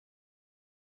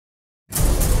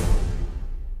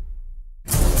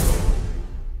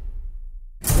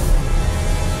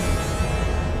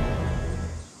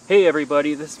Hey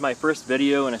everybody, this is my first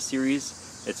video in a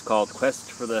series. It's called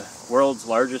Quest for the World's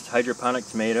Largest Hydroponic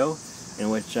Tomato, in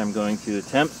which I'm going to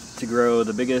attempt to grow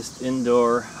the biggest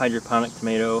indoor hydroponic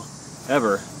tomato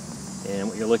ever. And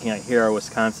what you're looking at here are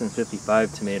Wisconsin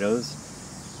 55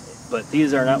 tomatoes. But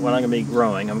these are not what I'm going to be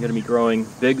growing. I'm going to be growing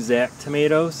Big Zack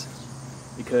tomatoes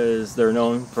because they're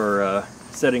known for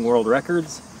setting world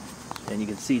records. And you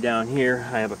can see down here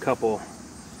I have a couple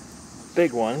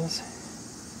big ones.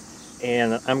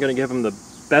 And I'm going to give them the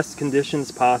best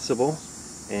conditions possible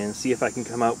and see if I can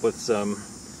come up with some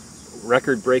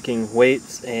record-breaking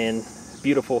weights and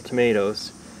beautiful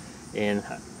tomatoes. And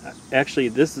actually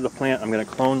this is the plant I'm going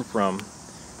to clone from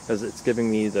because it's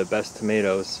giving me the best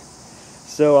tomatoes.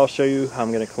 So I'll show you how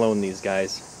I'm going to clone these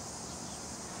guys.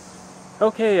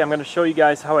 Okay, I'm going to show you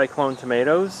guys how I clone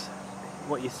tomatoes.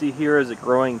 What you see here is a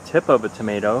growing tip of a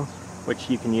tomato, which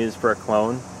you can use for a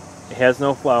clone. It has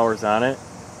no flowers on it.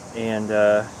 And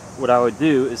what I would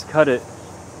do is cut it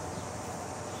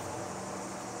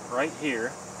right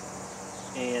here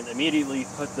and immediately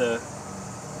put the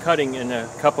cutting in a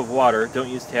cup of water. Don't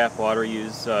use tap water,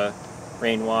 use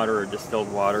rainwater or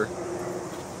distilled water.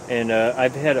 And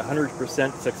I've had a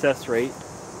 100% success rate.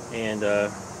 And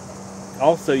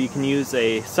also you can use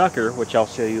a sucker, which I'll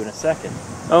show you in a second.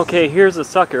 Okay, here's a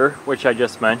sucker, which I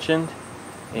just mentioned.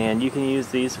 And you can use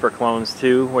these for clones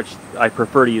too, which I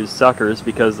prefer to use suckers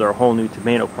because they're a whole new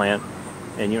tomato plant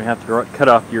and you don't have to cut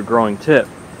off your growing tip.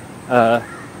 It's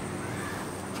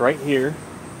right here.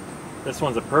 This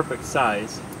one's a perfect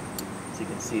size, as you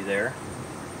can see there.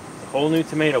 It's a whole new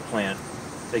tomato plant.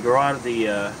 They grow out of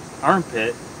the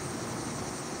armpit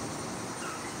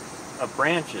of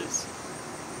branches,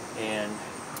 and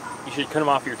you should cut them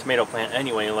off your tomato plant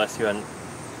anyway unless you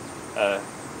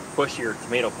push your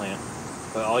tomato plant.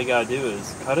 But all you gotta do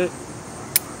is cut it,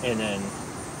 and then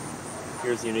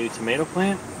here's your new tomato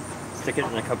plant. Stick it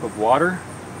in a cup of water,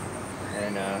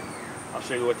 and I'll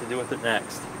show you what to do with it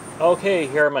next. Okay,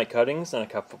 here are my cuttings in a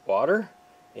cup of water,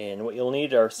 and what you'll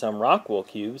need are some rock wool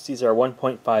cubes. These are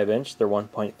 1.5 inch, they're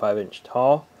 1.5 inch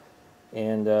tall,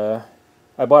 and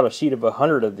I bought a sheet of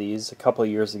 100 of these a couple of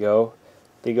years ago.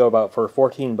 They go about for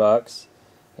 14 bucks,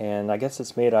 and I guess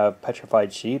it's made out of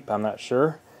petrified sheep, I'm not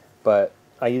sure, but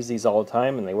I use these all the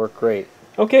time and they work great.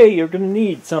 Okay, you're going to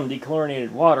need some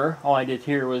dechlorinated water. All I did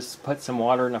here was put some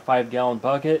water in a 5-gallon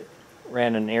bucket,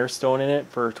 ran an air stone in it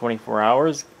for 24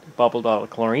 hours, bubbled all the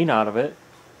chlorine out of it,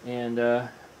 and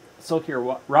soak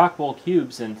your rock wool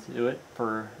cubes into it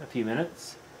for a few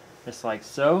minutes, just like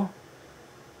so.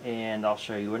 And I'll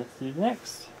show you what to do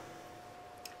next.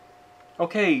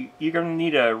 Okay, you're going to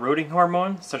need a rooting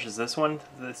hormone, such as this one.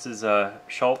 This is a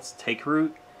Schultz Take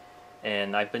Root.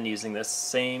 And I've been using this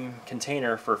same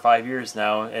container for 5 years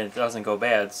now, and it doesn't go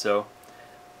bad. So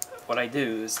what I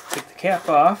do is take the cap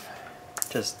off,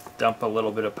 just dump a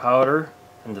little bit of powder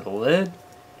into the lid,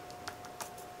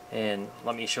 and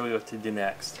let me show you what to do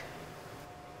next.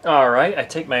 Alright, I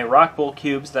take my rock wool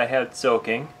cubes that I had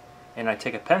soaking, and I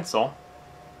take a pencil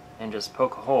and just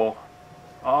poke a hole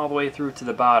all the way through to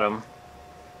the bottom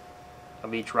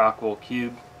of each rock wool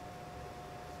cube.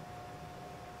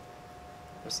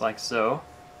 Just like so.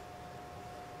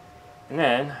 And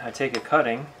then I take a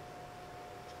cutting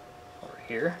over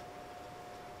here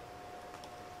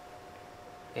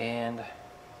and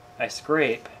I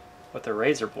scrape with a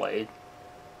razor blade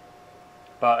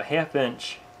about a 1/2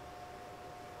 inch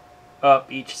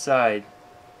up each side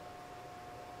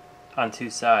on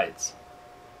 2 sides.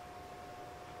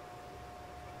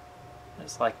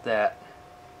 Just like that.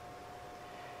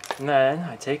 And then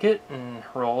I take it and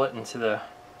roll it into the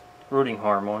rooting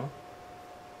hormone.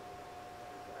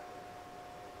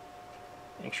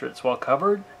 Make sure it's well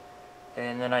covered,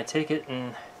 and then I take it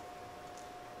and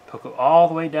poke it all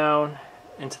the way down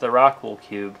into the rock wool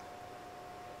cube,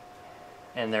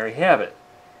 and there you have it.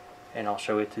 And I'll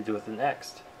show you what to do with it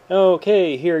next.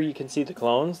 Okay, here you can see the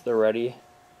clones. They're ready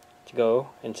to go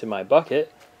into my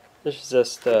bucket. This is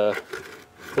just a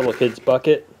little kid's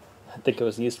bucket. I think it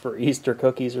was used for Easter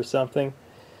cookies or something.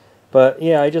 But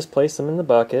yeah, I just place them in the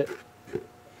bucket,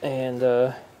 and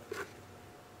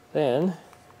then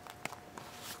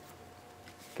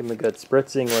give them a good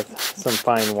spritzing with some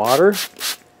fine water,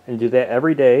 and do that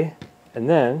every day, and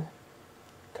then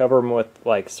cover them with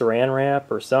like saran wrap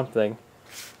or something,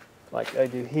 like I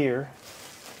do here.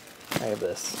 I have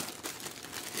this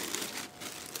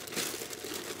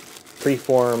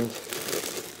preformed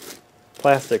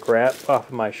plastic wrap off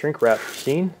of my shrink wrap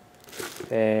machine,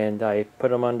 and I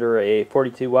put them under a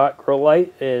 42-watt grow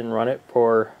light and run it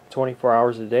for 24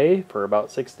 hours a day for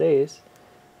about 6 days.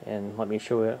 And let me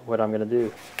show you what I'm going to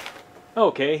do.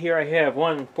 Okay, here I have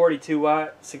one 42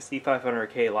 watt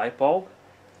 6500K light bulb.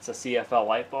 It's a CFL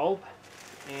light bulb.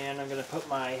 And I'm going to put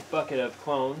my bucket of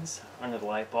clones under the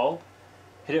light bulb.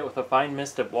 Hit it with a fine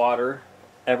mist of water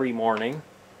every morning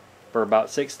for about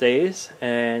 6 days.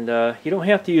 And you don't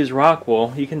have to use rock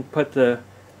wool. You can put the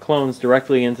clones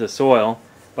directly into soil.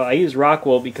 But I use rock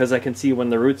wool because I can see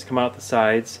when the roots come out the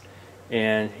sides.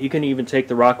 And you can even take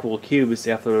the rock wool cubes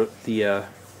after the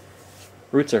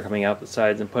roots are coming out the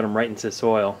sides and put them right into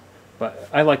soil. But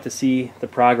I like to see the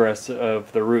progress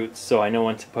of the roots so I know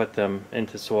when to put them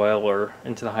into soil or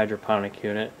into the hydroponic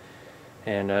unit.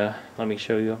 And let me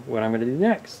show you what I'm going to do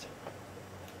next.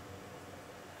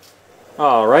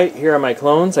 Alright, here are my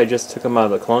clones. I just took them out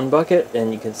of the clone bucket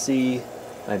and you can see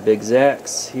my big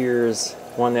Zacks. Here's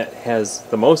one that has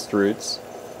the most roots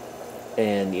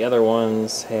and the other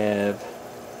ones have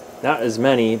not as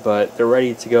many, but they're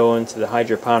ready to go into the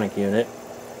hydroponic unit.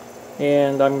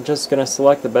 And I'm just going to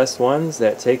select the best ones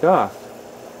that take off.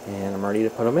 And I'm ready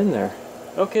to put them in there.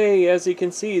 Okay, as you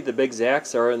can see, the big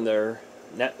Zacks are in their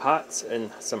net pots and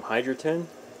some hydroton.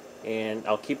 And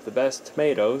I'll keep the best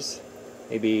tomatoes,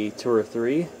 maybe 2 or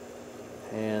 3.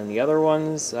 And the other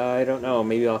ones, I don't know,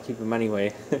 maybe I'll keep them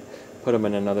anyway. Put them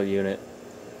in another unit.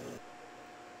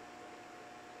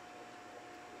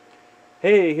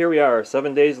 Hey, here we are,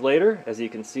 7 days later. As you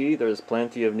can see, there's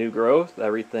plenty of new growth.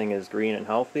 Everything is green and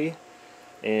healthy.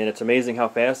 And it's amazing how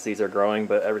fast these are growing,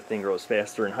 but everything grows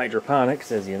faster in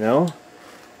hydroponics, as you know.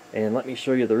 And let me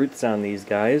show you the roots on these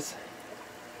guys.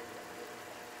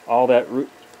 All that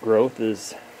root growth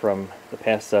is from the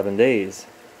past 7 days.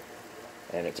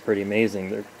 And it's pretty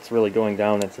amazing. It's really going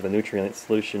down into the nutrient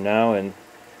solution now, and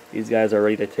these guys are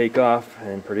ready to take off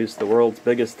and produce the world's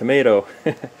biggest tomato.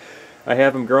 I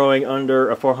have them growing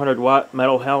under a 400 watt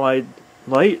metal halide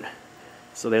light,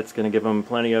 so that's going to give them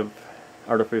plenty of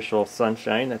artificial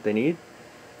sunshine that they need.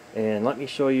 And let me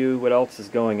show you what else is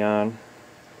going on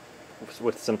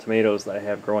with some tomatoes that I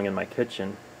have growing in my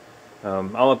kitchen.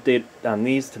 I'll update on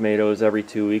these tomatoes every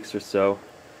 2 weeks or so,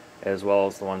 as well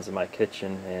as the ones in my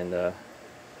kitchen, and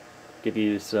give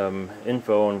you some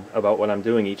info about what I'm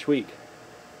doing each week.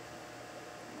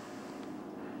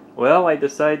 Well, I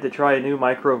decided to try a new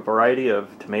micro variety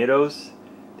of tomatoes.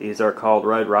 These are called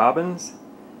Red Robins,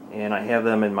 and I have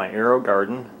them in my Arrow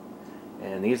garden.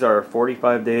 And these are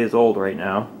 45 days old right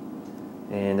now.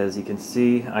 And as you can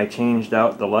see, I changed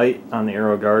out the light on the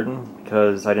Arrow garden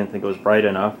because I didn't think it was bright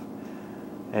enough.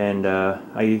 And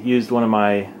I used one of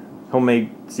my homemade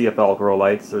CFL grow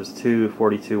lights. There's two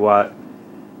 42 watt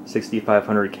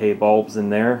 6500K bulbs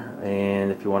in there.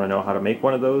 And if you want to know how to make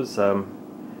one of those, I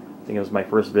think it was my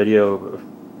first video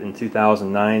in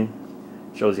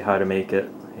 2009. Shows you how to make it.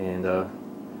 And a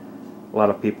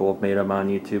lot of people have made them on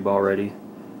YouTube already.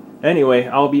 Anyway,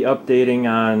 I'll be updating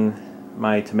on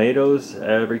my tomatoes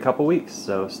every couple weeks,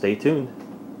 so stay tuned.